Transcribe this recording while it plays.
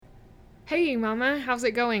Hey, Mama, how's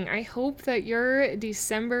it going? I hope that your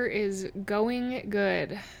December is going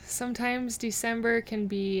good. Sometimes December can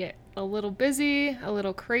be a little busy, a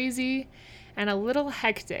little crazy, and a little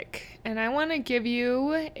hectic. And I want to give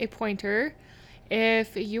you a pointer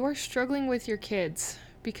if you are struggling with your kids,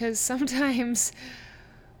 because sometimes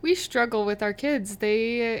we struggle with our kids.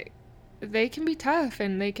 They can be tough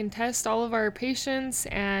and they can test all of our patience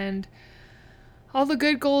and all the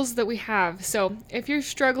good goals that we have. So, if you're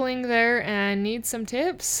struggling there and need some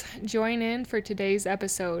tips, join in for today's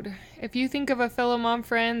episode. If you think of a fellow mom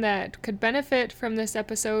friend that could benefit from this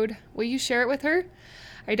episode, will you share it with her?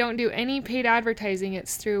 I don't do any paid advertising,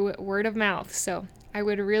 it's through word of mouth. So, I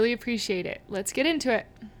would really appreciate it. Let's get into it.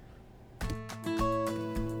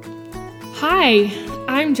 Hi,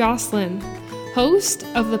 I'm Jocelyn, host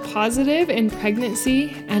of the Positive in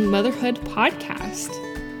Pregnancy and Motherhood podcast.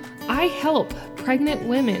 I help pregnant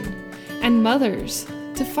women and mothers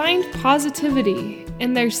to find positivity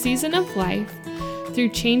in their season of life through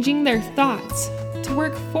changing their thoughts to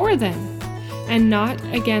work for them and not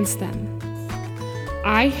against them.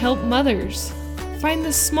 I help mothers find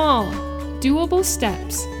the small, doable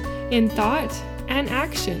steps in thought and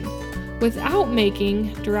action without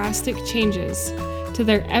making drastic changes to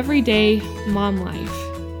their everyday mom life.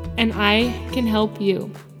 And I can help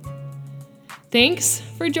you. Thanks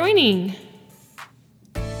for joining.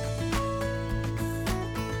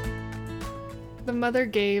 The mother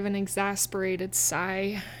gave an exasperated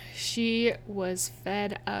sigh. She was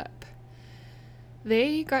fed up.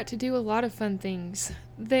 They got to do a lot of fun things.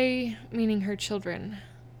 They, meaning her children.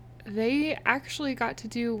 They actually got to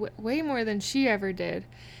do way more than she ever did.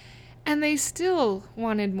 And they still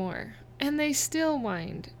wanted more. And they still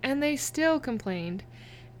whined. And they still complained.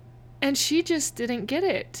 And she just didn't get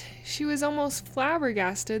it. She was almost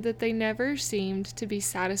flabbergasted that they never seemed to be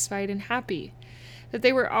satisfied and happy. That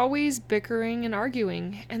they were always bickering and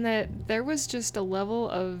arguing, and that there was just a level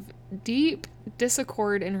of deep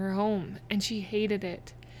discord in her home, and she hated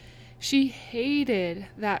it. She hated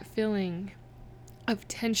that feeling of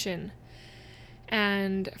tension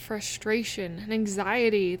and frustration and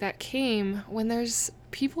anxiety that came when there's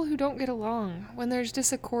people who don't get along, when there's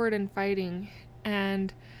discord and fighting,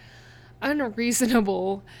 and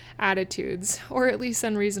unreasonable attitudes, or at least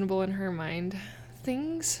unreasonable in her mind.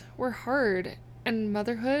 Things were hard, and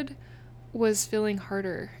motherhood was feeling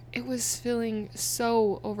harder. It was feeling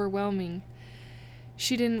so overwhelming.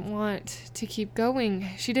 She didn't want to keep going.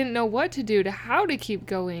 She didn't know what to do, to how to keep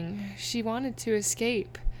going. She wanted to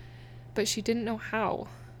escape, but she didn't know how.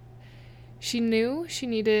 She knew she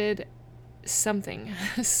needed something,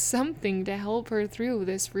 something to help her through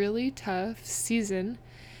this really tough season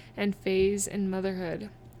and phase in motherhood.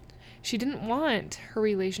 She didn't want her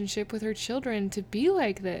relationship with her children to be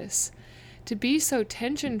like this, to be so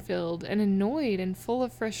tension-filled and annoyed and full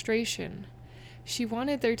of frustration. She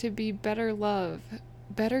wanted there to be better love,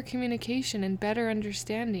 better communication, and better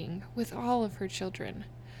understanding with all of her children.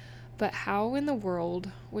 But how in the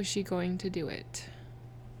world was she going to do it?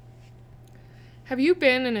 Have you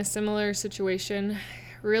been in a similar situation,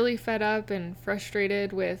 really fed up and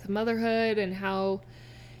frustrated with motherhood and how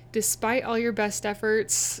despite all your best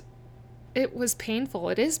efforts, it was painful.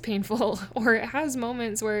 It is painful. Or it has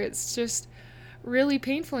moments where it's just really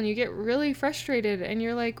painful and you get really frustrated and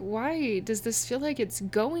you're like, why does this feel like it's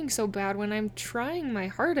going so bad when I'm trying my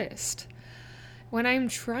hardest? When I'm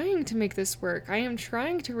trying to make this work, I am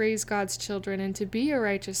trying to raise God's children and to be a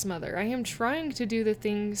righteous mother. I am trying to do the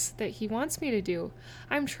things that He wants me to do.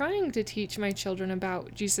 I'm trying to teach my children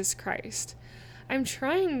about Jesus Christ. I'm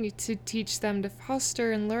trying to teach them to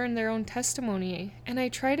foster and learn their own testimony, and I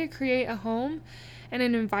try to create a home and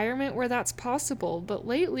an environment where that's possible, but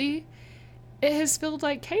lately it has felt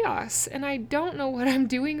like chaos, and I don't know what I'm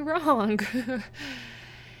doing wrong.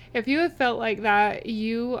 If you have felt like that,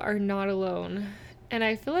 you are not alone. And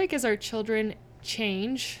I feel like as our children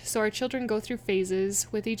change, so our children go through phases,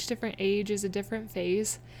 with each different age is a different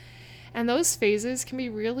phase, and those phases can be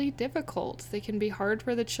really difficult. They can be hard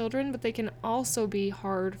for the children, but they can also be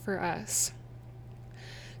hard for us.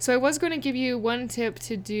 So I was going to give you one tip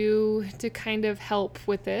to do to kind of help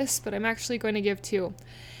with this, but I'm actually going to give two.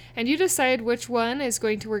 And you decide which one is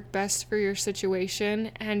going to work best for your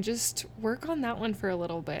situation and just work on that one for a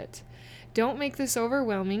little bit. Don't make this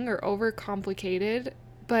overwhelming or overcomplicated,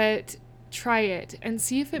 but try it and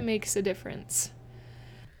see if it makes a difference.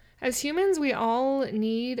 As humans, we all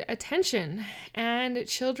need attention, and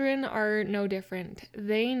children are no different.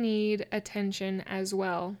 They need attention as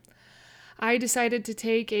well. I decided to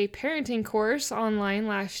take a parenting course online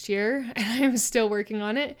last year, and I'm still working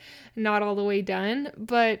on it, not all the way done.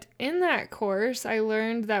 But in that course, I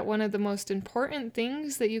learned that one of the most important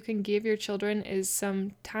things that you can give your children is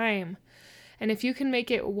some time. And if you can make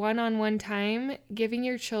it one-on-one time, giving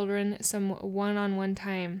your children some one-on-one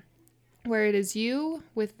time, where it is you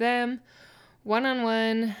with them,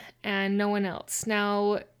 one-on-one, and no one else.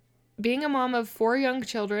 Now, being a mom of 4 young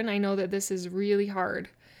children, I know that this is really hard.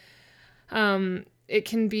 It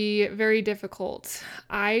can be very difficult.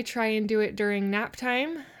 I try and do it during nap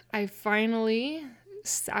time. I finally,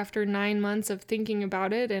 after 9 months of thinking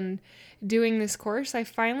about it and doing this course, I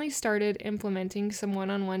finally started implementing some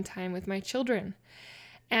one-on-one time with my children.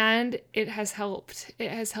 And it has helped.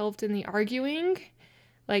 It has helped in the arguing.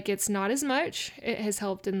 Like, it's not as much. It has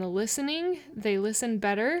helped in the listening. They listen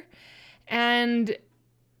better. And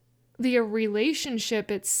the relationship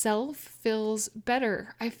itself feels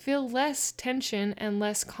better. I feel less tension and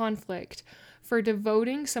less conflict for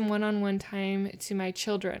devoting some one-on-one time to my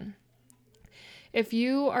children. If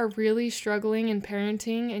you are really struggling in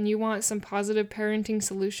parenting and you want some positive parenting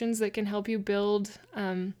solutions that can help you build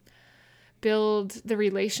the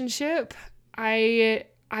relationship, I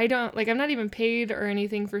don't, like, I'm not even paid or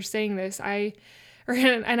anything for saying this. I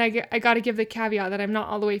got to give the caveat that I'm not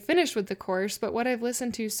all the way finished with the course, but what I've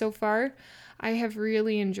listened to so far, I have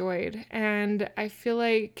really enjoyed. And I feel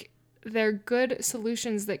like they're good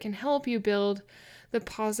solutions that can help you build the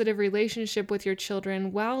positive relationship with your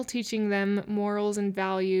children while teaching them morals and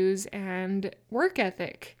values and work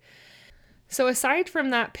ethic. So aside from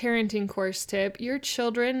that parenting course tip, your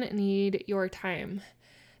children need your time.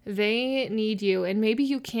 They need you, and maybe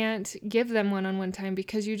you can't give them one-on-one time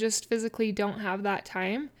because you just physically don't have that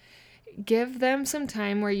time. Give them some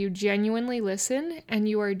time where you genuinely listen and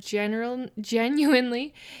you are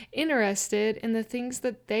genuinely interested in the things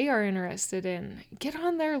that they are interested in. Get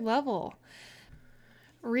on their level.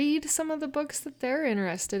 Read some of the books that they're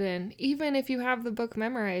interested in, even if you have the book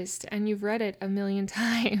memorized and you've read it 1,000,000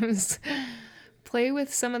 times. Play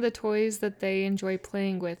with some of the toys that they enjoy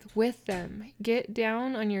playing with them. Get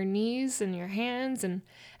down on your knees and your hands and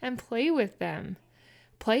play with them.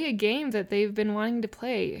 Play a game that they've been wanting to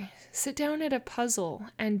play. Sit down at a puzzle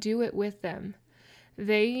and do it with them.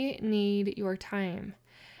 They need your time.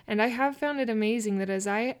 And I have found it amazing that as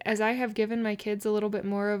I have given my kids a little bit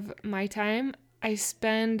more of my time, I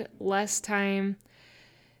spend less time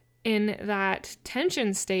in that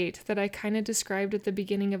tension state that I kind of described at the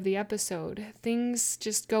beginning of the episode. Things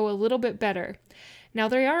just go a little bit better. Now,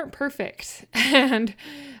 they aren't perfect, and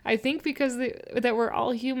I think because that we're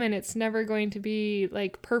all human, it's never going to be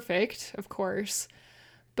like perfect, of course,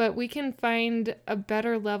 but we can find a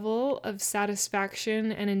better level of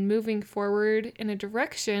satisfaction and in moving forward in a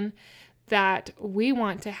direction that we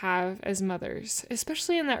want to have as mothers,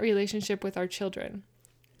 especially in that relationship with our children.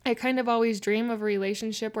 I kind of always dream of a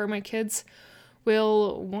relationship where my kids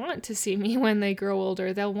will want to see me when they grow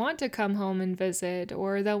older. They'll want to come home and visit,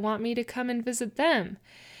 or they'll want me to come and visit them.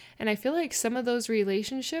 And I feel like some of those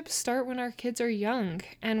relationships start when our kids are young,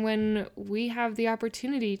 and when we have the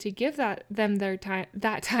opportunity to give them that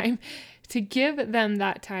time,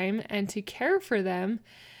 and to care for them,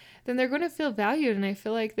 then they're going to feel valued, and I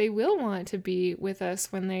feel like they will want to be with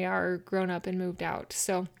us when they are grown up and moved out.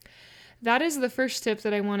 So that is the first tip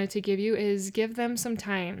that I wanted to give you, is give them some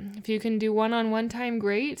time. If you can do one-on-one time,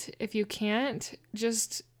 great. If you can't,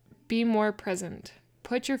 just be more present.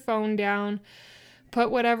 Put your phone down,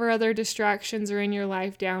 put whatever other distractions are in your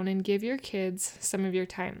life down, and give your kids some of your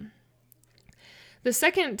time. The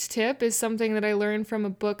second tip is something that I learned from a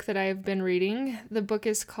book that I have been reading. The book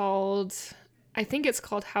is called, I think it's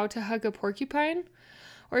called How to Hug a Porcupine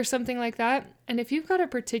or something like that. And if you've got a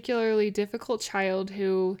particularly difficult child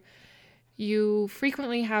who you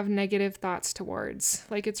frequently have negative thoughts towards,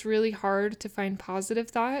 like it's really hard to find positive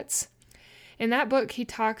thoughts. In that book, he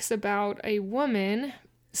talks about a woman.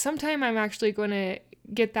 Sometime I'm actually going to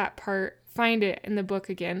get that part, find it in the book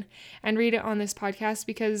again, and read it on this podcast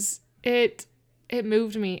because it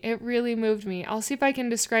moved me. It really moved me. I'll see if I can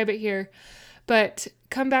describe it here, but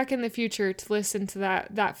come back in the future to listen to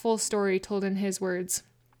that full story told in his words.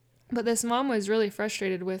 But this mom was really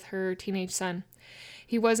frustrated with her teenage son.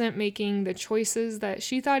 He wasn't making the choices that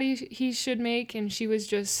she thought he should make, and she was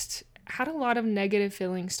just had a lot of negative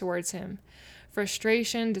feelings towards him.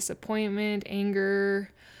 Frustration, disappointment,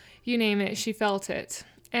 anger, you name it, she felt it.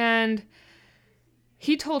 And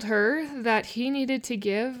he told her that he needed to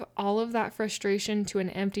give all of that frustration to an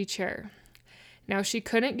empty chair. Now, she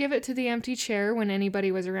couldn't give it to the empty chair when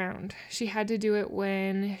anybody was around. She had to do it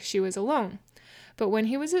when she was alone. But when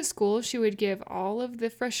he was at school, she would give all of the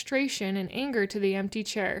frustration and anger to the empty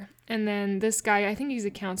chair. And then this guy, I think he's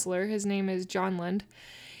a counselor, his name is John Lund,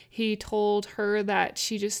 he told her that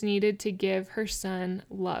she just needed to give her son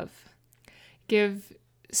love.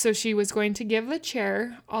 So she was going to give the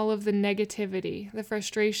chair all of the negativity, the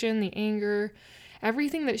frustration, the anger,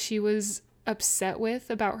 everything that she was upset with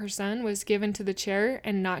about her son was given to the chair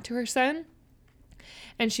and not to her son.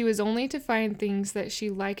 And she was only to find things that she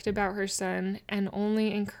liked about her son and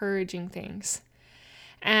only encouraging things.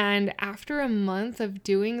 And after a month of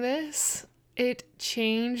doing this, it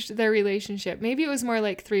changed their relationship. Maybe it was more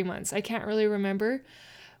like 3 months. I can't really remember.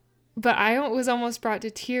 But I was almost brought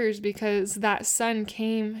to tears because that son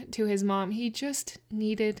came to his mom. He just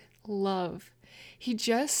needed love. He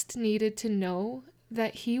just needed to know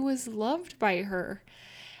that he was loved by her.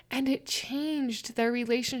 And it changed their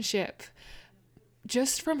relationship.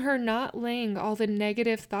 Just from her not laying all the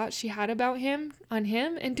negative thoughts she had about him on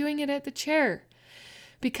him and doing it at the chair.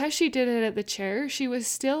 Because she did it at the chair, she was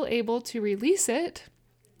still able to release it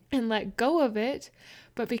and let go of it.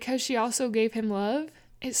 But because she also gave him love,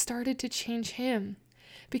 it started to change him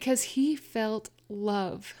because he felt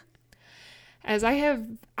love.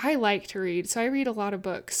 I like to read, so I read a lot of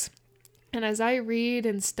books. And as I read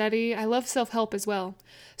and study, I love self-help as well.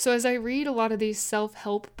 So as I read a lot of these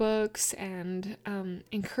self-help books and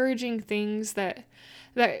encouraging things that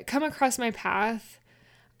come across my path,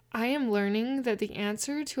 I am learning that the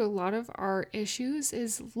answer to a lot of our issues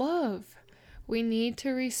is love. We need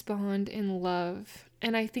to respond in love.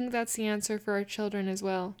 And I think that's the answer for our children as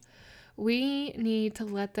well. We need to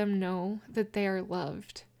let them know that they are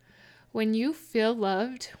loved. When you feel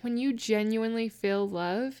loved, when you genuinely feel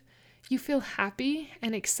love, you feel happy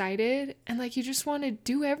and excited and like you just want to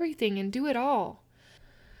do everything and do it all.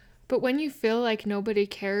 But when you feel like nobody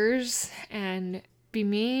cares and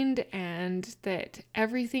bemeaned and that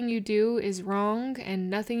everything you do is wrong and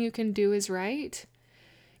nothing you can do is right,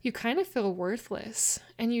 you kind of feel worthless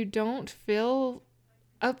and you don't feel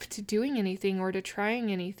up to doing anything or to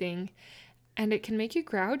trying anything, and it can make you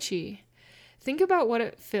grouchy. Think about what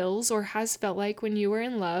it feels or has felt like when you were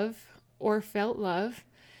in love or felt love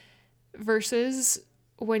versus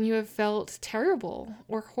when you have felt terrible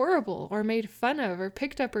or horrible or made fun of or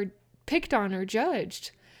picked on or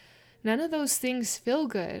judged. None of those things feel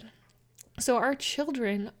good. So our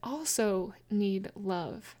children also need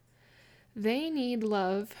love. They need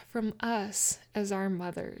love from us as our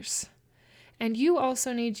mothers. And you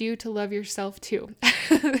also need you to love yourself too.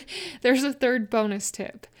 There's a third bonus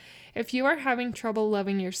tip. If you are having trouble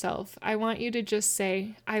loving yourself, I want you to just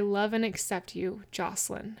say, I love and accept you,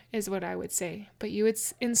 Jocelyn, is what I would say. But you would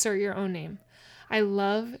insert your own name. I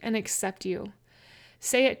love and accept you.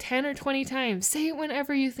 Say it 10 or 20 times. Say it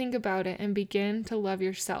whenever you think about it and begin to love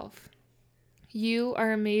yourself. You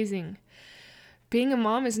are amazing. Being a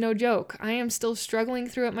mom is no joke. I am still struggling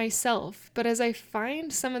through it myself, but as I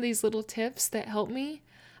find some of these little tips that help me,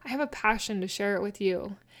 I have a passion to share it with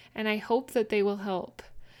you, and I hope that they will help.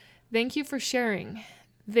 Thank you for sharing.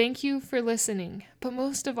 Thank you for listening. But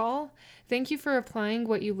most of all, thank you for applying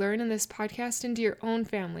what you learn in this podcast into your own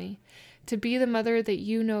family, to be the mother that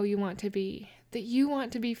you know you want to be, that you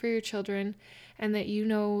want to be for your children, and that you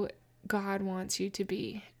know God wants you to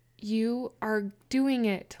be. You are doing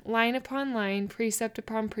it line upon line, precept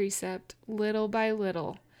upon precept, little by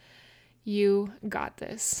little. You got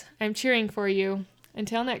this. I'm cheering for you.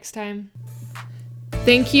 Until next time.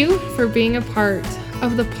 Thank you for being a part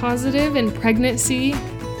of the Positive in Pregnancy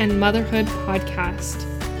and Motherhood podcast,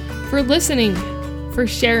 for listening, for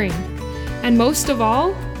sharing, and most of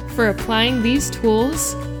all, for applying these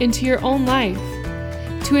tools into your own life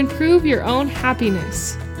to improve your own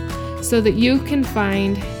happiness so that you can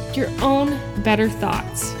find your own better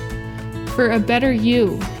thoughts for a better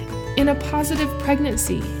you in a positive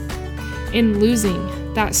pregnancy, in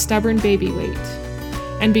losing that stubborn baby weight,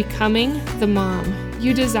 and becoming the mom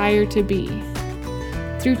you desire to be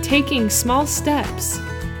through taking small steps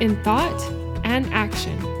in thought and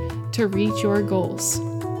action to reach your goals.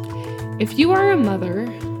 If you are a mother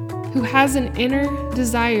who has an inner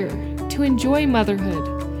desire to enjoy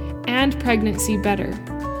motherhood and pregnancy better,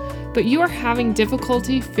 but you are having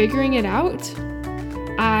difficulty figuring it out,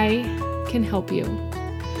 I can help you.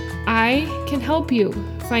 I can help you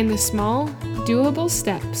find the small, doable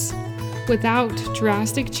steps without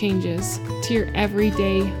drastic changes to your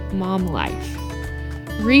everyday mom life.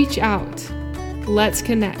 Reach out, let's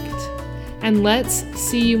connect, and let's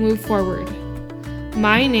see you move forward.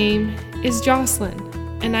 My name is Jocelyn,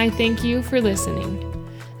 and I thank you for listening.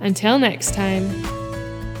 Until next time.